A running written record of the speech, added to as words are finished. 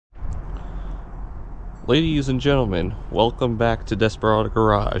Ladies and gentlemen, welcome back to Desperado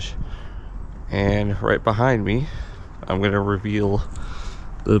Garage. And right behind me, I'm going to reveal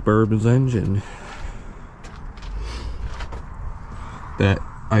the Burban's engine that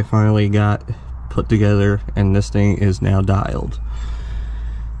I finally got put together, and this thing is now dialed.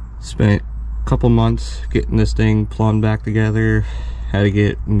 Spent a couple months getting this thing plumbed back together, had to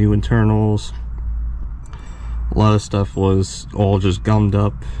get new internals. A lot of stuff was all just gummed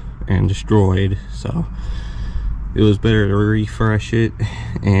up and destroyed, so it was better to refresh it.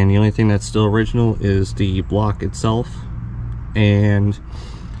 And the only thing that's still original is the block itself and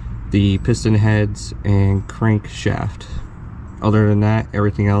the piston heads and crankshaft. Other than that,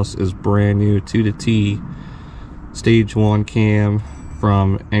 everything else is brand new to the T. Stage 1 cam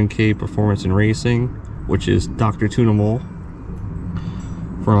from NK Performance and Racing, which is Dr. Tunamole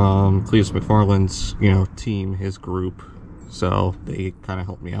from Cletus McFarland's team, his group. So they kind of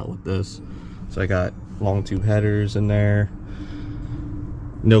helped me out with this. So I got long tube headers in there,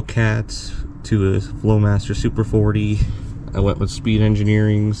 no cats to a Flowmaster Super 40. I went with Speed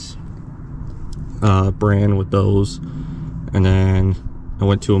Engineering's brand with those, and then I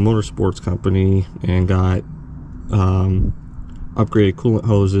went to a motorsports company and got upgraded coolant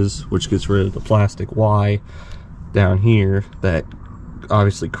hoses, which gets rid of the plastic Y down here that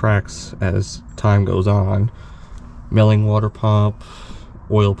obviously cracks as time goes on. Milling water pump,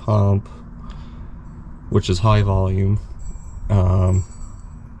 oil pump, which is high volume, and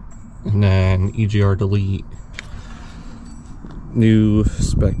then EGR delete, new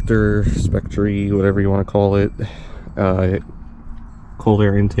Spectre, whatever you want to call it, cold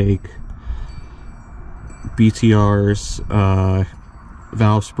air intake, BTRs,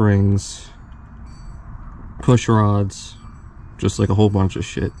 valve springs, push rods, just like a whole bunch of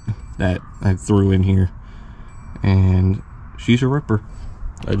shit that I threw in here. And she's a ripper.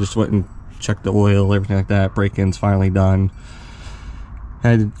 I just went and checked the oil, everything like that. Break-in's finally done.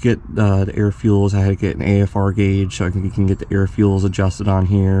 Had to get the air fuels. I had to get an AFR gauge so you can get the air fuels adjusted on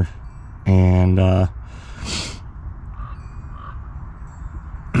here, and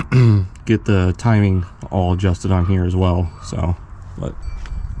get the timing all adjusted on here as well. So, but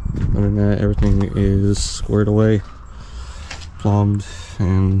other than that, everything is squared away, plumbed,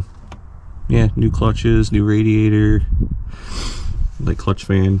 and yeah, new clutches, new radiator, like clutch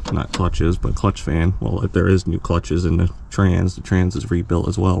fan, not clutches, but clutch fan. Well, if there is new clutches in the trans is rebuilt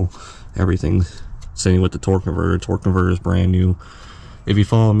as well. Everything's same with the torque converter is brand new. If you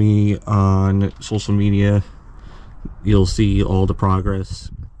follow me on social media, you'll see all the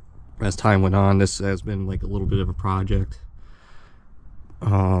progress as time went on. This has been like a little bit of a project.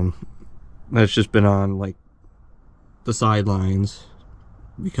 That's just been on like the sidelines,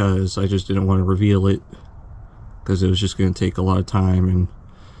 because I just didn't want to reveal it, because it was just going to take a lot of time and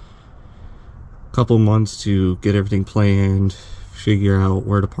a couple months to get everything planned, figure out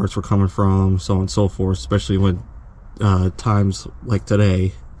where the parts were coming from, so on and so forth. Especially when times like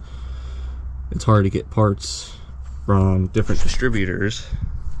today, it's hard to get parts from different distributors,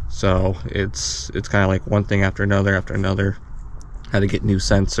 so it's kind of like one thing after another. Had to get new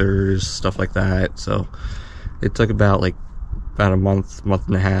sensors, stuff like that. So it took about a month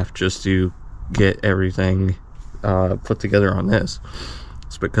and a half just to get everything put together on this.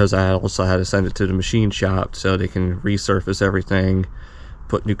 It's because I also had to send it to the machine shop so they can resurface everything,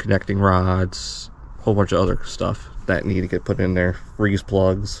 put new connecting rods, a whole bunch of other stuff that need to get put in there, freeze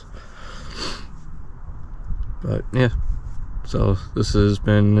plugs. But yeah, so this has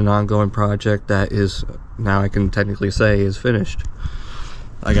been an ongoing project that is, now I can technically say, is finished.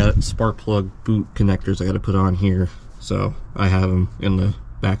 I got spark plug boot connectors I got to put on here, so I have them in the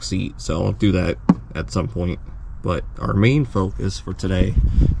back seat, so I'll do that at some point. But our main focus for today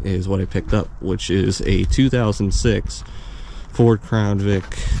is what I picked up, which is a 2006 Ford Crown Vic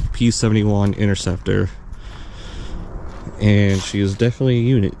P71 Interceptor, and she is definitely a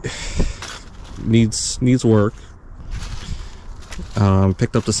unit. Needs work.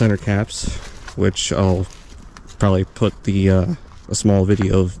 Picked up the center caps, which I'll probably put a small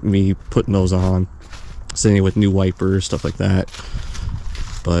video of me putting those on, same with new wipers, stuff like that.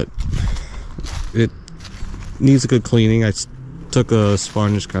 But it needs a good cleaning. I took a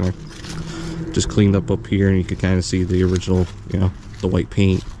sponge, kind of just cleaned up here, and you could kind of see the original, the white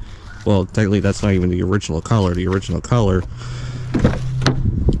paint. Well, technically that's not even the original color. The original color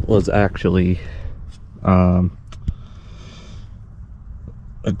was actually a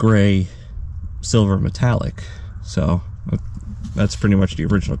gray silver metallic. So that's pretty much the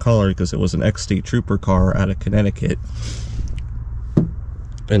original color, because it was an ex-state trooper car out of Connecticut.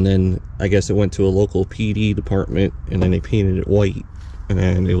 And then I guess it went to a local PD department, and then they painted it white, and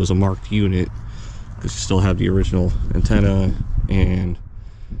then it was a marked unit. because you still have the original antenna and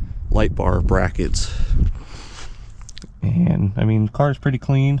light bar brackets. And I mean, the car is pretty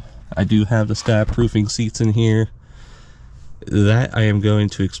clean. I do have the stab proofing seats in here. That I am going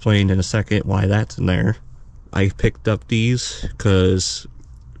to explain in a second why that's in there. I picked up these because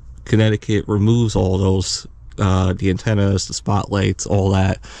Connecticut removes all those, the antennas, the spotlights, all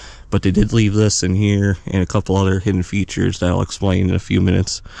that. But they did leave this in here and a couple other hidden features that I'll explain in a few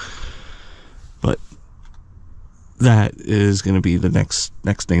minutes. But that is going to be the next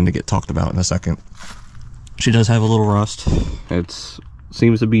thing to get talked about in a second. She does have a little rust. It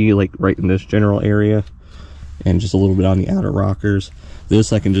seems to be like right in this general area and just a little bit on the outer rockers.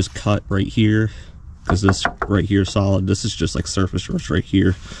 This I can just cut right here because this right here is solid. This is just like surface rust right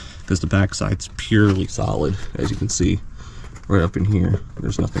here because the back side's purely solid, as you can see right up in here.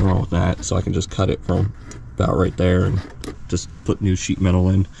 There's nothing wrong with that, so I can just cut it from about right there and just put new sheet metal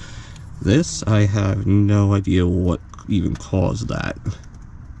in. This, I have no idea what even caused that,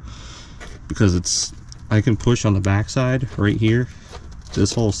 because it's, I can push on the back side right here.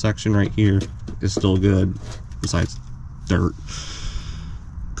 This whole section right here is still good, besides dirt,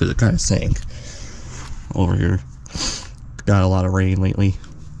 because it kind of sank over here. Got a lot of rain lately,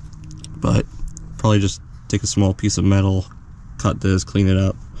 but probably just take a small piece of metal, cut this, clean it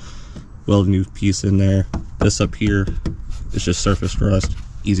up, weld a new piece in there. This up here is just surface rust,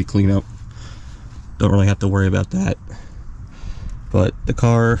 easy cleanup. Don't really have to worry about that. But the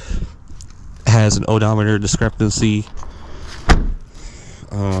car has an odometer discrepancy.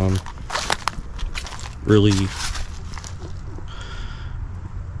 Really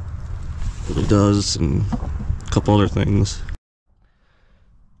does, and a couple other things.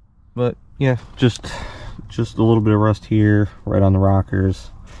 But yeah, just a little bit of rust here, right on the rockers.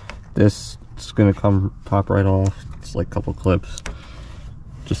 This is gonna come pop right off. It's like a couple clips.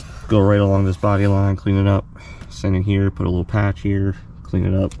 Just go right along this body line, clean it up, send it here, put a little patch here, clean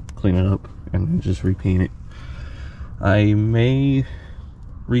it up, and then just repaint it. I may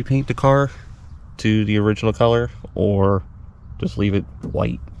repaint the car to the original color or just leave it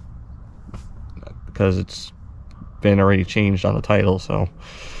white, because it's been already changed on the title, so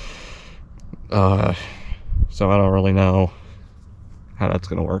I don't really know how that's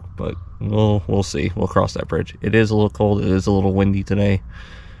gonna work, but we'll see. We'll cross that bridge. It is a little cold, it is a little windy today,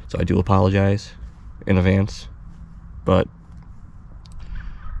 so I do apologize in advance. But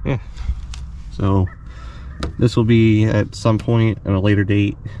yeah, so this will be at some point at a later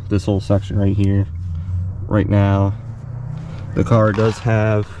date, this whole section right here. Right now the car does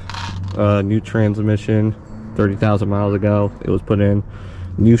have a new transmission. 30,000 miles ago it was put in.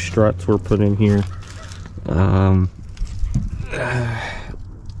 New struts were put in here.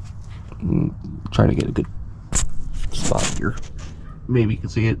 Trying to get a good spot here. Maybe you can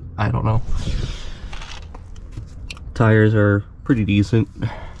see it, I don't know. Tires are pretty decent. I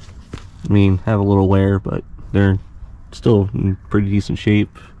mean, have a little wear, but they're still in pretty decent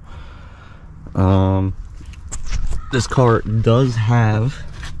shape. This car does have,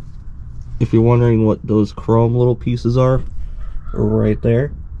 if you're wondering what those chrome little pieces are right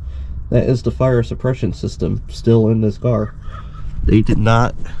there, that is the fire suppression system still in this car. They did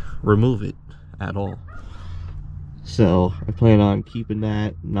not remove it at all, so I plan on keeping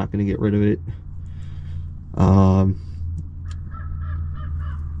that. I'm not going to get rid of it.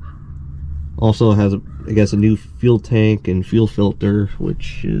 Also has, I guess, a new fuel tank and fuel filter,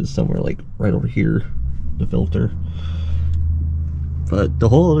 which is somewhere like right over here, the filter. But the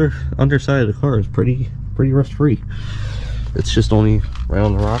whole other underside of the car is pretty rust free. It's just only right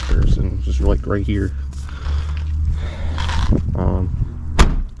on the rockers and just like right here.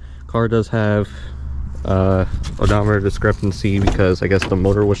 Car does have odometer discrepancy because I guess the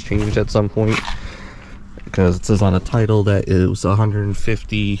motor was changed at some point, because it says on the title that it was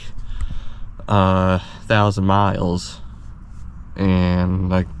 150,000 miles,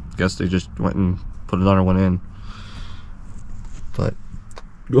 and I guess they just went and put another one in. But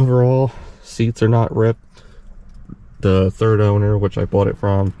overall, seats are not ripped. The third owner, which I bought it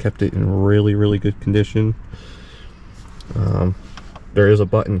from, kept it in really good condition. There is a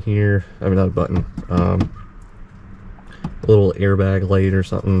button here, I mean not a button, a little airbag light or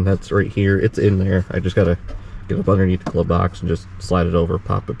something that's right here. It's in there. I just gotta get up underneath the glove box and just slide it over,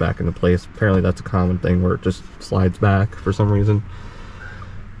 pop it back into place. Apparently that's a common thing where it just slides back for some reason.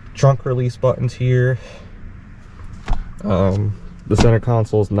 Trunk release buttons here. The center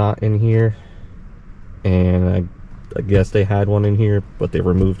console is not in here, and I guess they had one in here, but they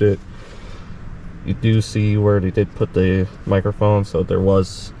removed it. You do see where they did put the microphone, so there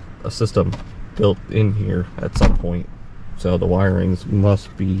was a system built in here at some point. So the wirings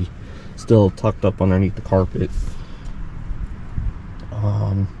must be still tucked up underneath the carpet.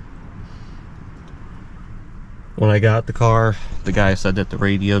 When I got the car, the guy said that the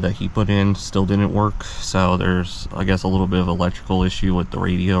radio that he put in still didn't work, so there's, I guess, a little bit of electrical issue with the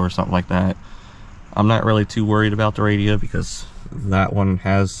radio or something like that. I'm not really too worried about the radio because that one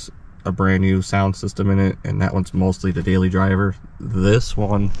has a brand new sound system in it, and that one's mostly the daily driver. This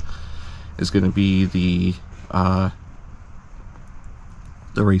one is going to be the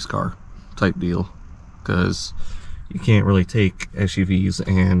race car type deal, because you can't really take SUVs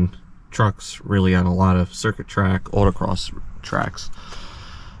and trucks really on a lot of circuit track autocross tracks.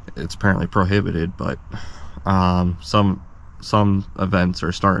 It's apparently prohibited, but some events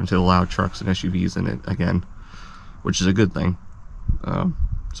are starting to allow trucks and SUVs in it again, which is a good thing.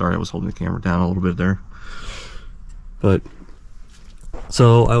 Sorry, I was holding the camera down a little bit there. But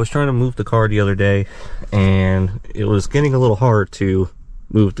so I was trying to move the car the other day, and it was getting a little hard to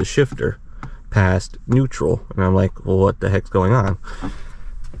move the shifter past neutral, and I'm like, well, what the heck's going on?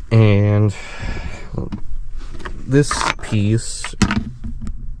 And this piece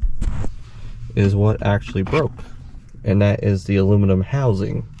is what actually broke, and that is the aluminum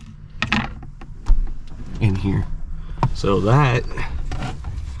housing in here. So that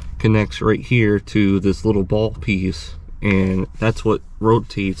connects right here to this little ball piece, and that's what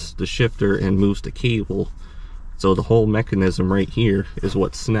rotates the shifter and moves the cable. So the whole mechanism right here is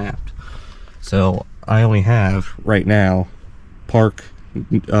what snapped. So I only have right now park,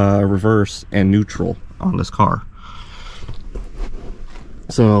 reverse, and neutral on this car.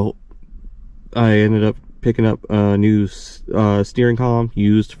 So I ended up picking up a new steering column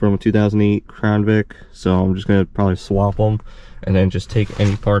used from a 2008 Crown Vic, so I'm just gonna probably swap them and then just take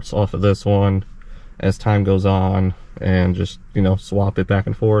any parts off of this one as time goes on, and just, you know, swap it back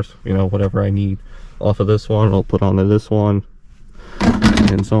and forth. You know, whatever I need off of this one I'll put onto this one,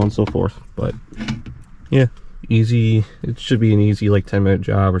 and so on and so forth. But yeah, easy. It should be an easy, like, 10-minute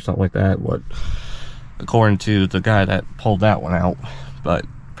job or something like that, what, according to the guy that pulled that one out. But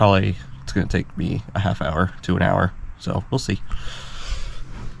probably it's gonna take me a half hour to an hour, so we'll see.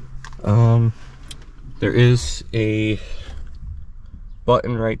 There is a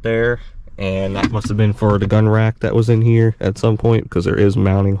button right there, and that must have been for the gun rack that was in here at some point, because there is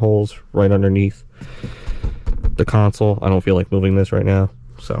mounting holes right underneath the console. I don't feel like moving this right now,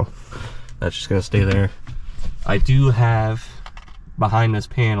 so that's just gonna stay there. I do have behind this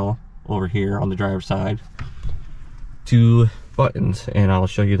panel over here on the driver's side 2 buttons, and I'll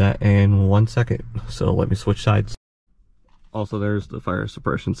show you that in 1 second. So let me switch sides. Also, there's the fire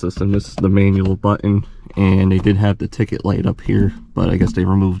suppression system. This is the manual button, and they did have the ticket light up here, but I guess they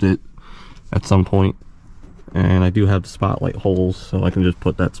removed it at some point. And I do have the spotlight holes, so I can just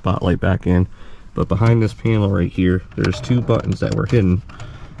put that spotlight back in. But behind this panel right here, there's 2 buttons that were hidden,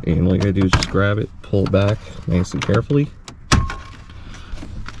 and all you gotta do is just grab it, pull it back nice and carefully.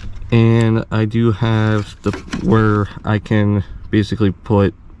 And I do have the where I can basically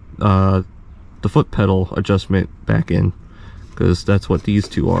put the foot pedal adjustment back in, because that's what these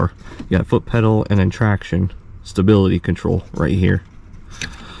 2 are. You got foot pedal and then traction stability control right here.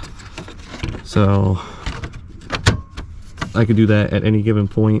 So I could do that at any given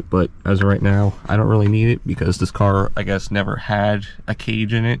point, but as of right now I don't really need it, because this car, I guess, never had a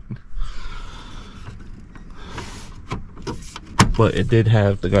cage in it. But it did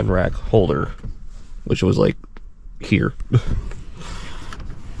have the gun rack holder, which was like here.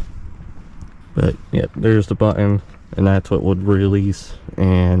 But yeah, there's the button, and that's what would release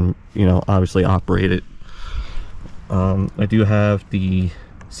and, you know, obviously operate it. I do have the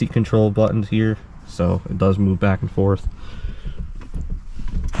seat control buttons here, so it does move back and forth.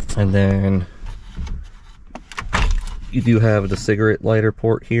 And then you do have the cigarette lighter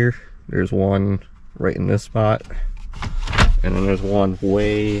port here. There's one right in this spot, and then there's one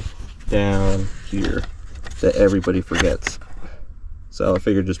way down here that everybody forgets. So I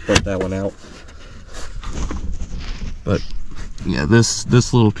figured just point that one out. But yeah, this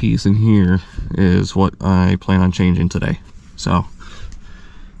little piece in here is what I plan on changing today. So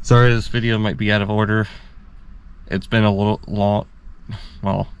sorry this video might be out of order. It's been a little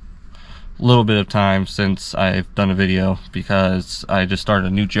bit of time since I've done a video, because I just started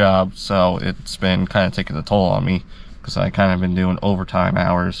a new job, so it's been kind of taking a toll on me, because I kind of been doing overtime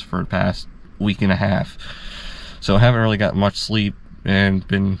hours for the past week and a half. So I haven't really got much sleep, and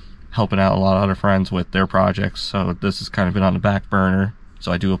been helping out a lot of other friends with their projects, so this has kind of been on the back burner.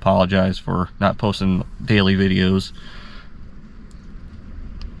 So I do apologize for not posting daily videos,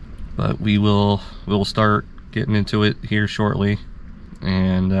 but we'll start getting into it here shortly.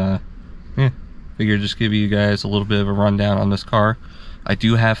 And yeah, figured just give you guys a little bit of a rundown on this car. I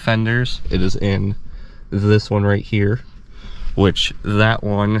do have fenders. It is in this one right here, which that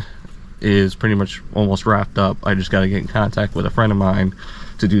one is pretty much almost wrapped up. I just got to get in contact with a friend of mine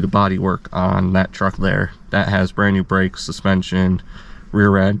to do the body work on that truck there. That has brand new brakes, suspension,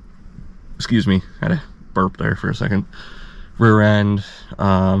 rear end, excuse me, had a burp there for a second, rear end,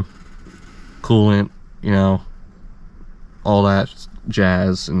 coolant, you know, all that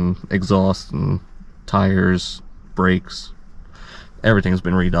jazz, and exhaust and tires, brakes. Everything's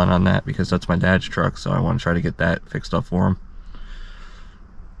been redone on that because that's my dad's truck, so I want to try to get that fixed up for him.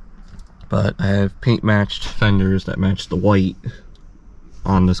 But I have paint matched fenders that match the white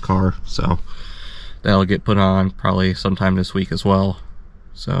on this car, so that'll get put on probably sometime this week as well.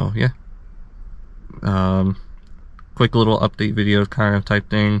 So yeah, quick little update video kind of type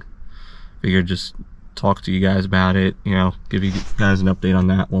thing. Figured just talk to you guys about it, you know, give you guys an update on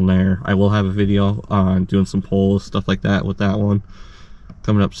that one there. I will have a video on doing some polls, stuff like that with that one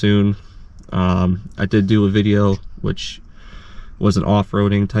coming up soon. I did do a video which was an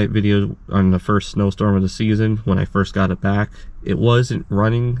off-roading type video on the first snowstorm of the season when I first got it back. It wasn't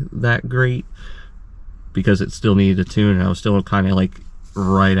running that great because it still needed a tune, and I was still kind of like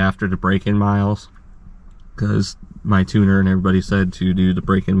right after the break-in miles, because my tuner and everybody said to do the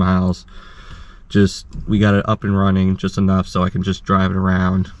break-in miles. Just, we got it up and running just enough so I can just drive it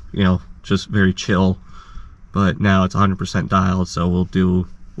around, you know, just very chill. But now it's 100% dialed, so we'll do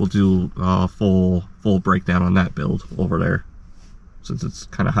a full breakdown on that build over there, since it's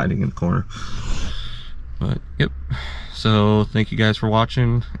kind of hiding in the corner. But yep, so thank you guys for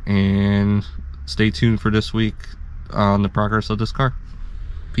watching, and stay tuned for this week on the progress of this car.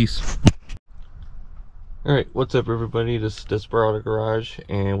 Peace. Alright, what's up everybody? This is Desperado Garage,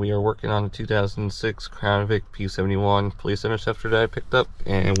 and we are working on the 2006 Crown Vic P71 police interceptor that I picked up,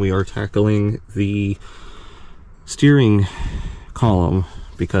 and we are tackling the steering column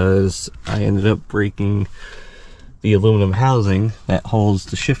because I ended up breaking the aluminum housing that holds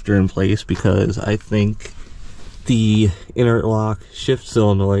the shifter in place, because I think the interlock shift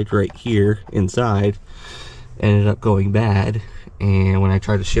solenoid right here inside ended up going bad, and when I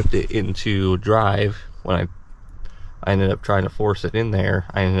tried to shift it into drive, when I ended up trying to force it in there,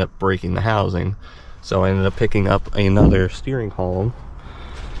 I ended up breaking the housing. So I ended up picking up another steering column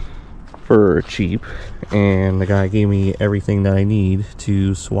for cheap, and the guy gave me everything that I need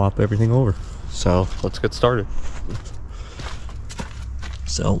to swap everything over. So let's get started.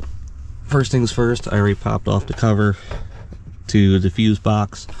 So first things first, I already popped off the cover to the fuse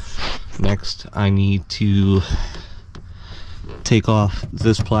box. Next, I need to take off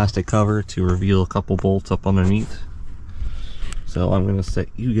this plastic cover to reveal a couple bolts up underneath. So I'm going to set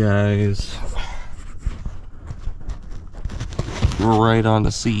you guys right on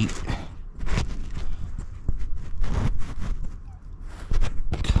the seat,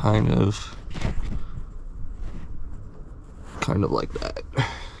 kind of like that.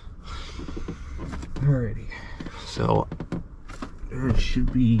 Alrighty, so there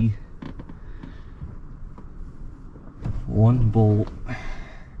should be one bolt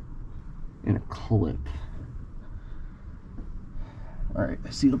and a clip. Alright, I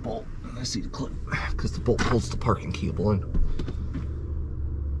see the bolt and I see the clip, because the bolt holds the parking cable in.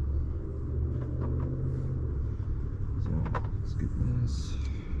 So let's get this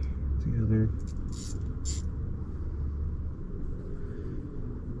together.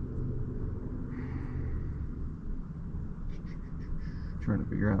 Trying to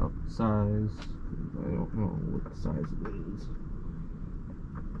figure out size. I don't know what size it is.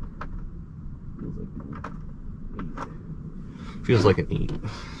 Feels like an 8. Feels like an 8.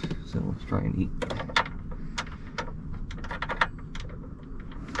 So let's try an 8.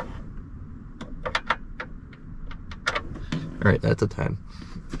 Alright, that's a 10.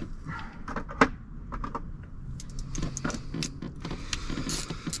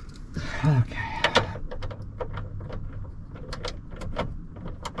 Okay.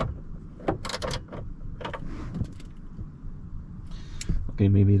 Okay,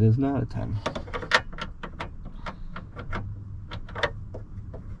 maybe it is not a 10.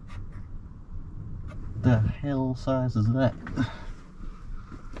 The hell size is that?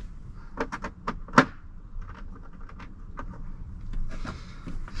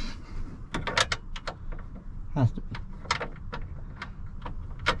 Has to be.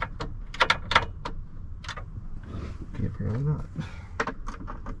 Okay, apparently not.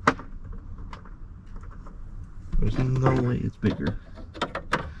 There's no way it's bigger.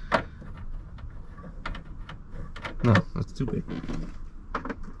 No, that's too big.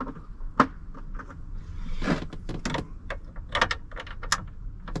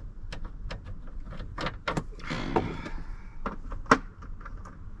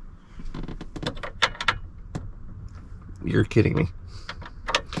 You're kidding me.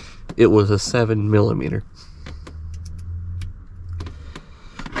 It was a 7mm.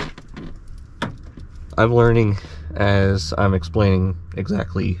 I'm learning as I'm explaining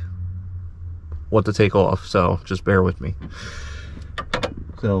exactly what to take off, so just bear with me.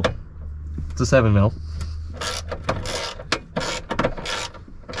 So, it's a 7mm.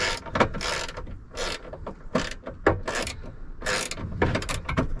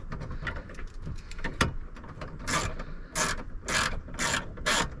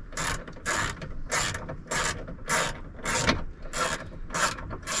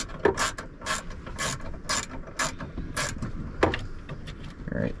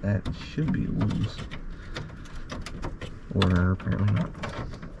 Alright, that should be loose. Or apparently not.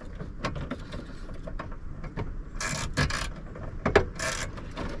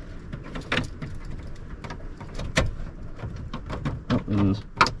 Oh, it is.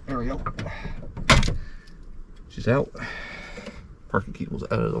 There we go. She's out. Parking cable's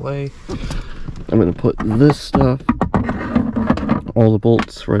out of the way. I'm going to put this stuff, all the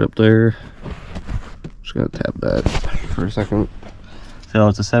bolts right up there. Just going to tap that for a second. So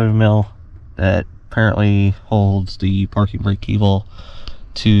it's a 7mm that apparently holds the parking brake cable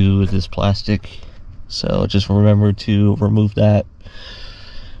to this plastic. So just remember to remove that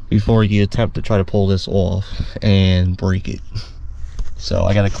before you attempt to try to pull this off and break it. So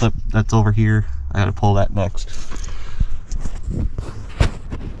I got a clip that's over here. I got to pull that next.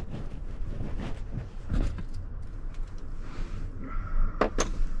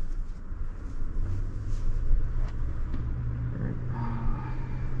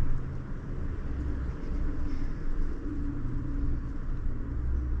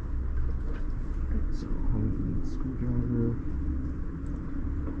 So I'm screwdriver.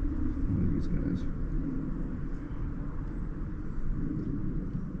 One of these guys.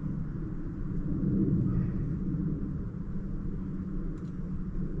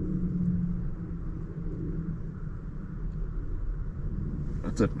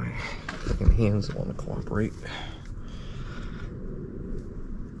 That's it. My fucking hands don't want to cooperate.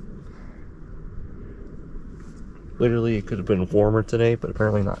 Literally, it could have been warmer today, but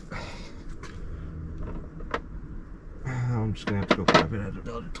apparently not. I'm just gonna have to go grab it out of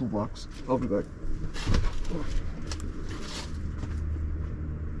the other toolbox. I'll be back.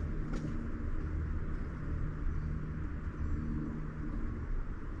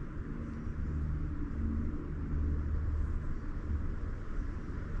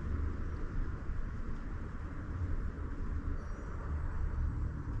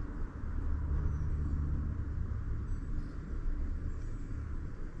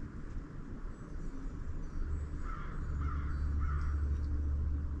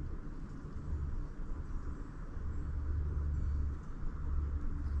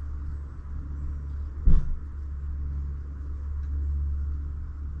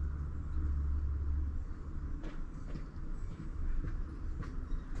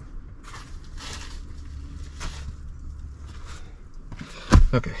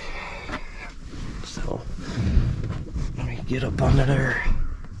 Okay, so let me get up under there.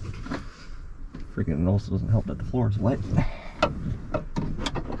 Freaking, it also doesn't help that the floor is wet.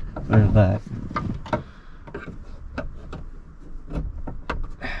 There's that.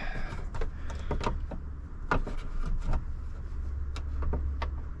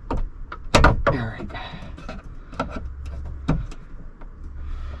 Alright.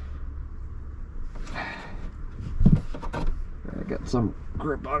 I got some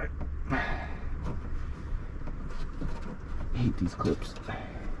grip on it. I hate these clips.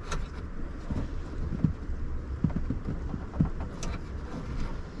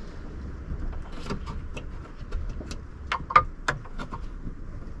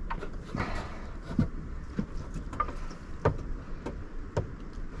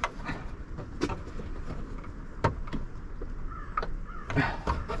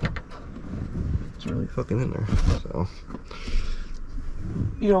 It's really fucking in there, so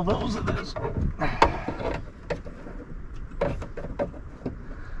you know those it is.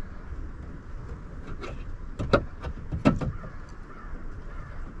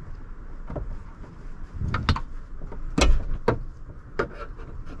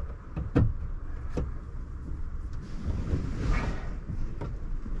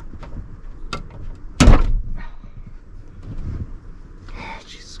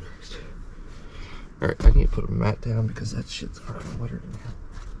 Jesus Christ. Alright, I need to put a mat down because that shit's fucking wetter than hell.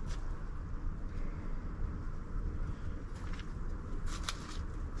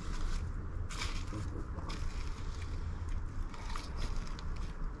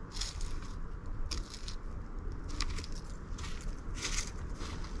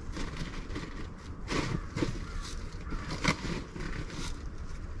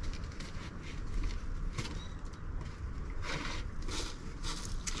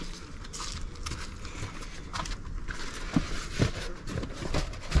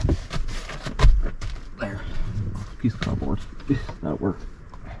 that'll work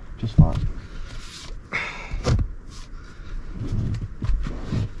just fine.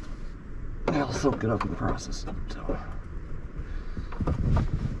 I'll soak it up in the process. So.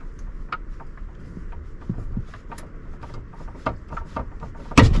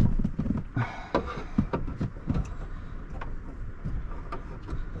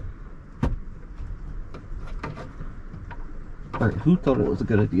 Alright, who thought it was a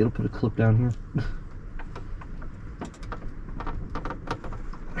good idea to put a clip down here?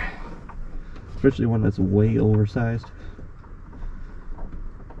 Especially one that's way oversized.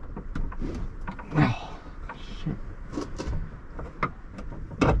 Oh, shit.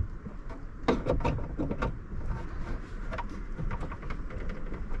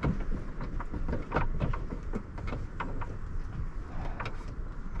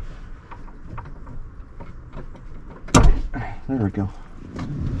 There we go.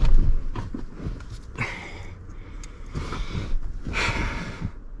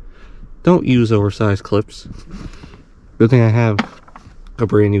 Don't use oversized clips. Good thing I have a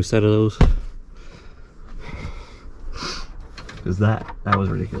brand new set of those. Because that was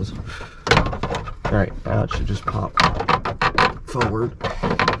ridiculous. Alright, now it should just pop forward.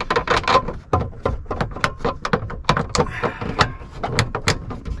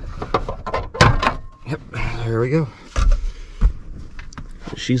 Yep, there we go.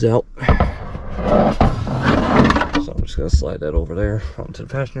 She's out. So I'm just gonna slide that over there onto the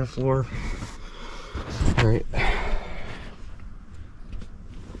passenger floor. Alright.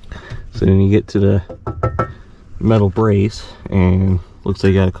 So then you get to the metal brace, and looks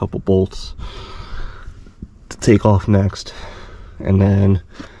like you got a couple bolts to take off next. And then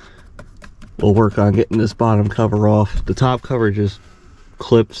we'll work on getting this bottom cover off. The top cover just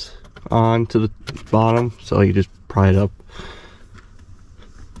clips on to the bottom, so you just pry it up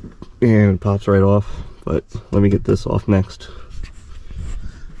and it pops right off. But let me get this off next.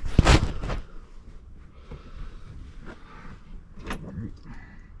 Alright,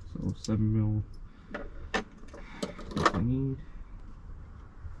 so 7 mil. What I need.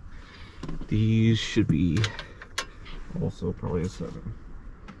 These should be also probably a 7.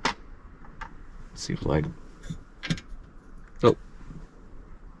 Seems like. Oh.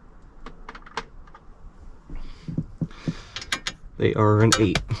 They are an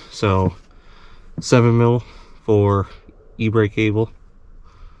 8. So 7 mil for e-brake cable.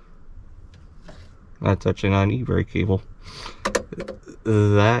 That's actually not an e-brake cable.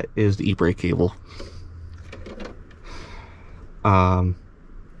 That is the e-brake cable.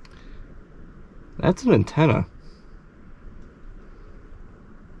 That's an antenna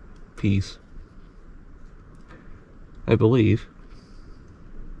piece, I believe.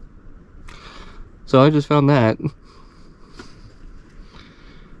 So I just found that.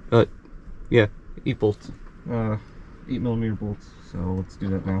 But yeah, 8 bolts, 8mm bolts. So let's do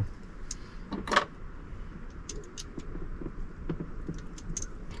that now.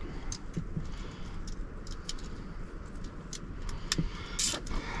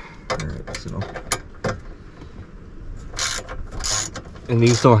 Alright, so, and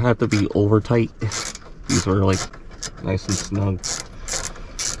these don't have to be over tight. These are like nice and snug.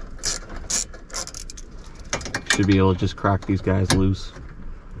 Should be able to just crack these guys loose.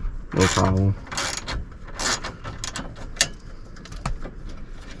 No problem.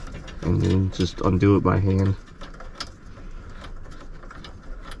 And then just undo it by hand.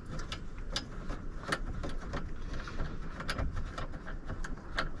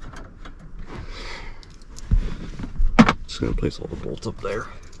 Just gonna place all the bolts up there.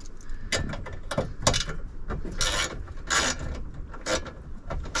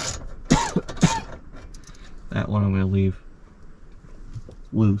 That one I'm gonna leave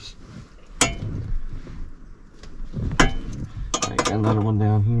loose. I got another one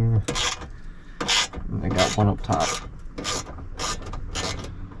down here, and I got one up top.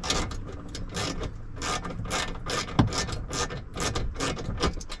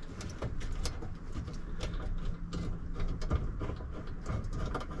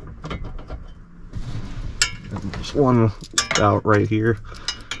 And there's one out right here.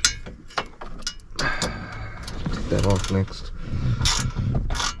 Take that off next.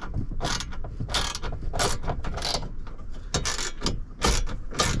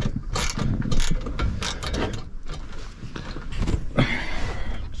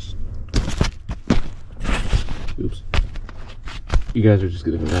 Oops. You guys are just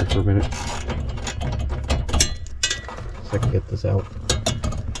gonna go back for a minute so I can get this out.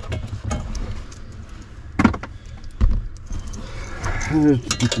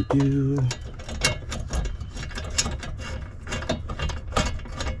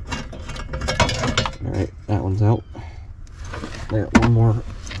 Alright, that one's out. I got one more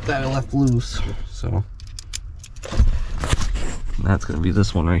that I left loose, so that's gonna be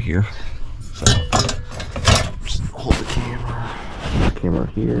this one right here. So just hold the camera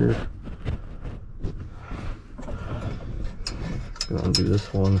here. Gonna undo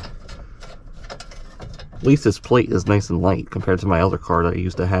this one. At least this plate is nice and light compared to my other car that I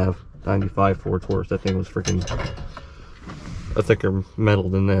used to have. 95 Ford Taurus. That thing was freaking a thicker metal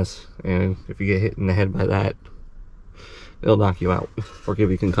than this, and if you get hit in the head by that, it'll knock you out or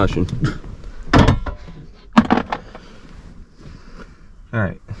give you concussion.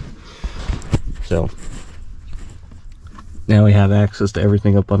 Alright, so now we have access to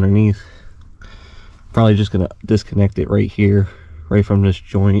everything up underneath. Probably just gonna disconnect it right here, right from this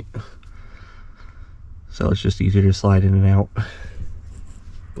joint, so it's just easier to slide in and out.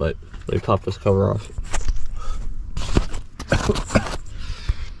 But they pop this cover off.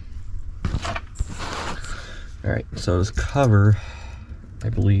 Alright, so this cover, I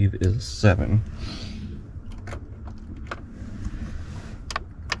believe, is 7.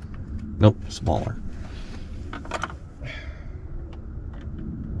 Nope, smaller.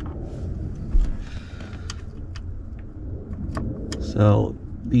 So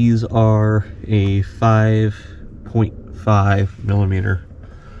these are a 5.5 millimeter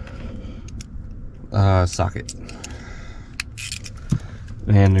socket.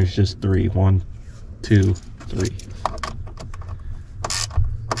 And there's just 3. 1, 2, 3.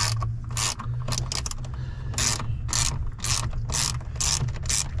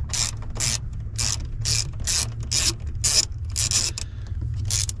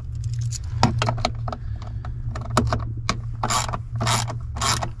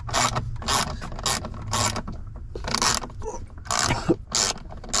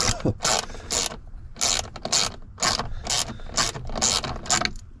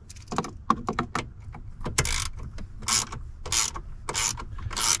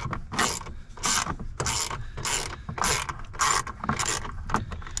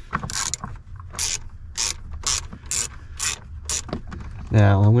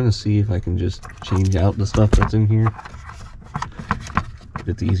 Now I'm gonna see if I can just change out the stuff that's in here if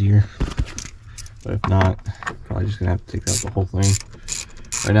it's easier, but if not, probably just gonna have to take out the whole thing.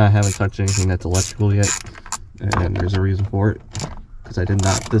 Right now I haven't touched anything that's electrical yet, and there's a reason for it, because I did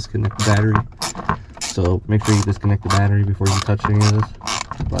not disconnect the battery. So make sure you disconnect the battery before you touch any of this.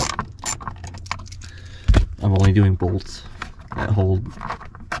 But I'm only doing bolts that hold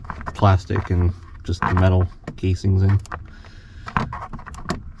plastic and just the metal casings in.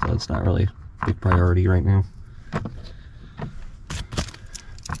 So it's not really a big priority right now.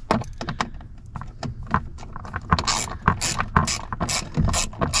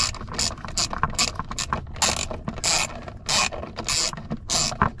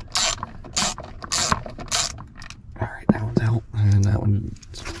 Alright, that one's out, and that one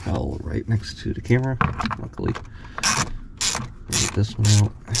fell right next to the camera, luckily. Get this one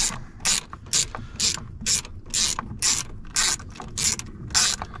out.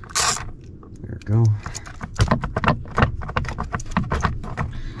 Go.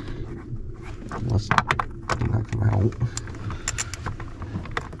 Unless it not come out.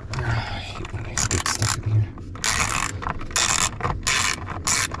 I hate when I get stuck in here.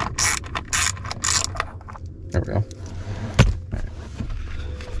 There we go. Alright.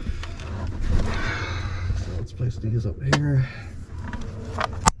 So let's place these up here.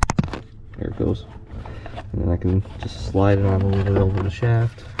 There it goes. And then I can just slide it on a little bit over the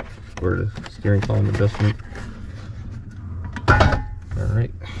shaft. Or the steering column adjustment.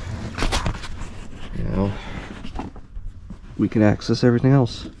 Alright. Now we can access everything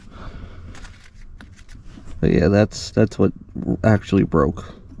else. But yeah, that's what actually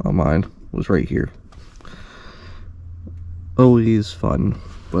broke on mine, was right here. Always fun,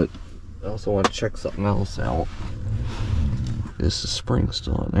 but I also want to check something else out. Is the spring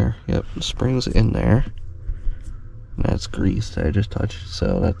still in there? Yep, the spring's in there. That's greased. I just touched,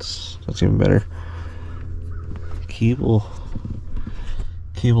 so that's even better. Cable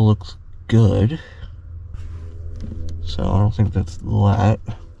looks good, so I don't think that's that.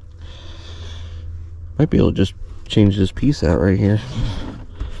 Might be able to just change this piece out right here.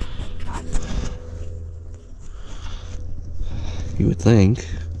 You would think.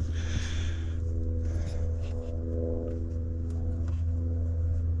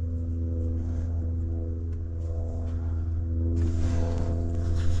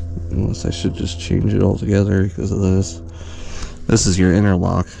 Unless I should just change it all together because of this. This is your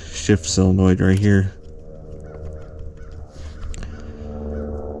interlock shift solenoid right here.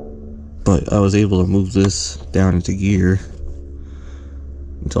 But I was able to move this down into gear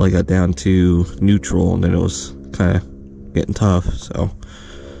until I got down to neutral, and then it was kind of getting tough, so.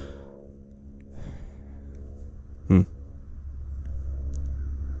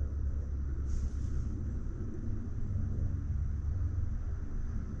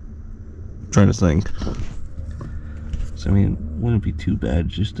 Trying to think. So I mean, it wouldn't be too bad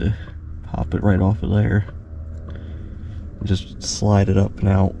just to pop it right off of there. Just slide it up and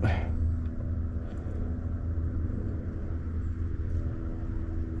out.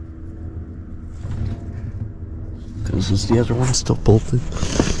 Because is the other one still bolted?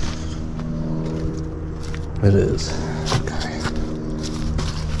 It is. Okay.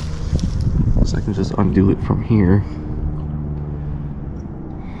 So I can just undo it from here.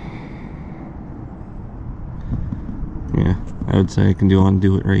 Yeah, I would say I can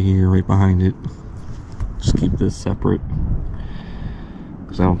undo it right here, right behind it. Just keep this separate.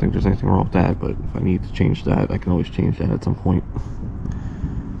 Because I don't think there's anything wrong with that, but if I need to change that, I can always change that at some point.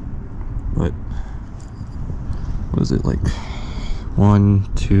 But, what is it, like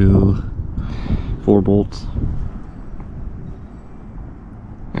 1, 2, 4 bolts?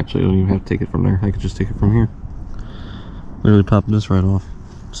 Actually, I don't even have to take it from there. I could just take it from here. Literally pop this right off.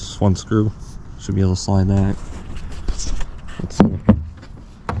 It's just one screw. Should be able to slide that. Let's see.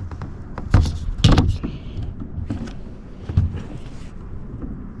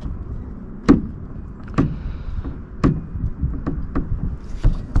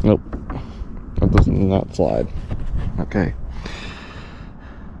 Nope. That does not slide. Okay.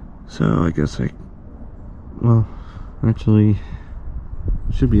 So I guess well, actually,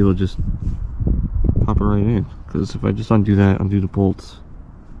 should be able to just pop it right in. Because if I just undo that, undo the bolts,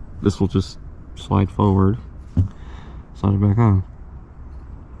 this will just slide forward. Slide it back on.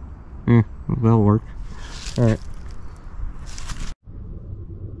 Yeah, that'll work. Alright.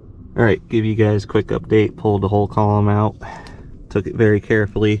 Alright, give you guys a quick update. Pulled the whole column out. Took it very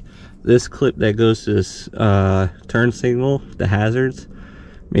carefully. This clip that goes to this turn signal, the hazards,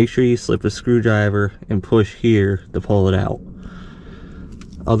 make sure you slip a screwdriver and push here to pull it out.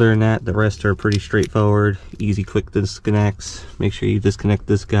 Other than that, the rest are pretty straightforward. Easy, quick disconnects. Make sure you disconnect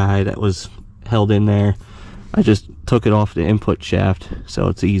this guy that was held in there. I just took it off the input shaft, so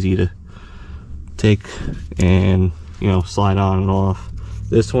it's easy to take and, you know, slide on and off.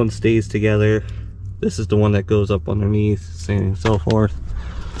 This one stays together. This is the one that goes up underneath, and so forth.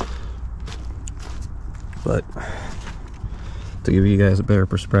 But to give you guys a better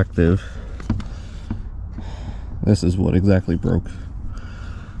perspective, this is what exactly broke.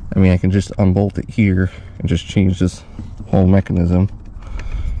 I mean, I can just unbolt it here and just change this whole mechanism,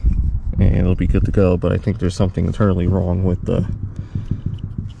 and it'll be good to go. But I think there's something internally wrong with the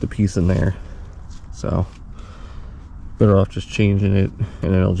piece in there, so better off just changing it,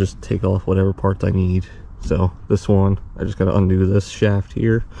 and then I'll just take off whatever parts I need. So this one, I just gotta undo this shaft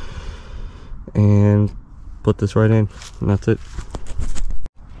here and put this right in, and that's it.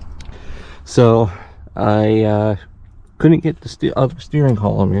 So I couldn't get the other steering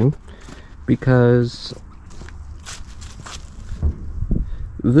column in because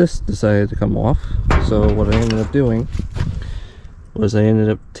this decided to come off. So what I ended up doing was I ended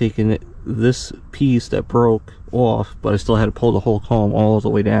up taking this piece that broke off, but I still had to pull the whole column all the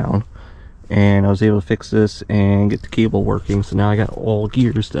way down, and I was able to fix this and get the cable working. So now I got all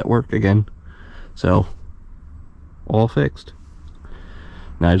gears that work again, so all fixed.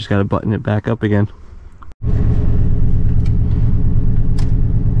 Now I just got to button it back up again.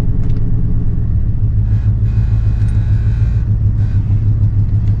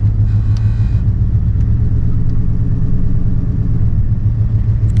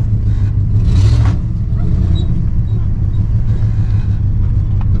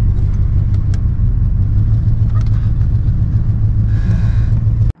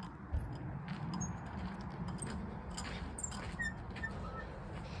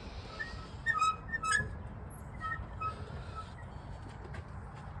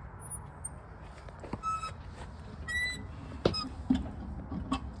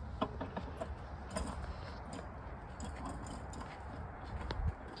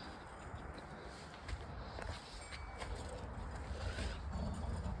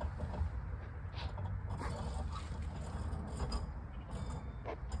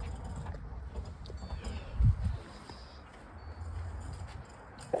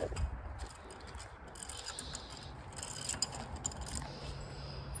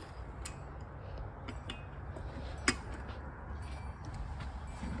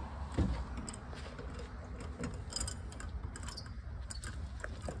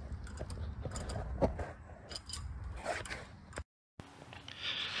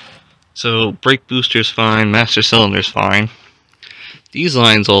 So brake booster's fine, master cylinder's fine. These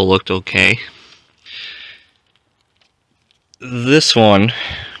lines all looked okay. this one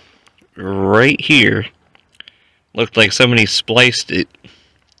right here looked like somebody spliced it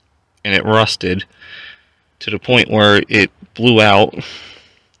and it rusted to the point where it blew out,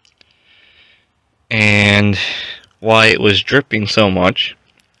 and why it was dripping so much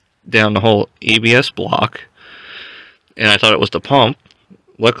down the whole ABS block, and I thought it was the pump.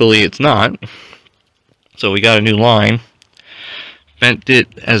 Luckily it's not, so we got a new line, bent it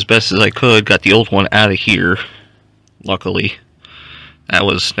as best as I could, got the old one out of here. Luckily that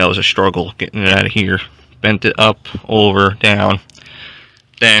was a struggle getting it out of here. Bent it up, over, down,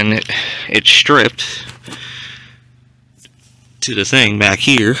 then it stripped to the thing back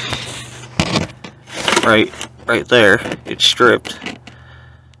here, right there. It stripped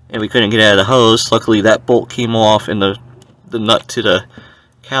and we couldn't get out of the hose. Luckily that bolt came off and the nut to the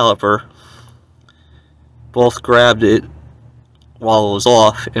caliper both grabbed it while it was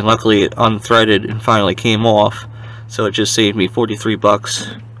off, and luckily it unthreaded and finally came off, so it just saved me 43 bucks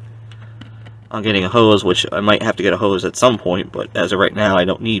on getting a hose, which I might have to get a hose at some point, but as of right now I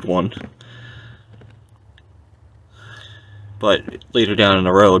don't need one. But later down in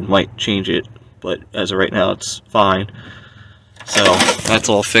the road might change it, but as of right now it's fine. So that's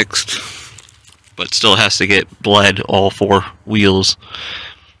all fixed, but still has to get bled all 4 wheels.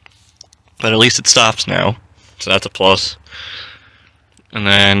 But at least it stops now, so that's a plus. And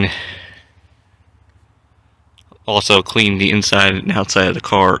then also clean the inside and outside of the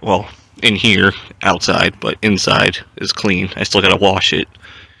car. Well, in here, outside, but inside is clean. I still gotta wash it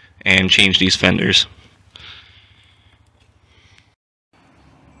and change these fenders.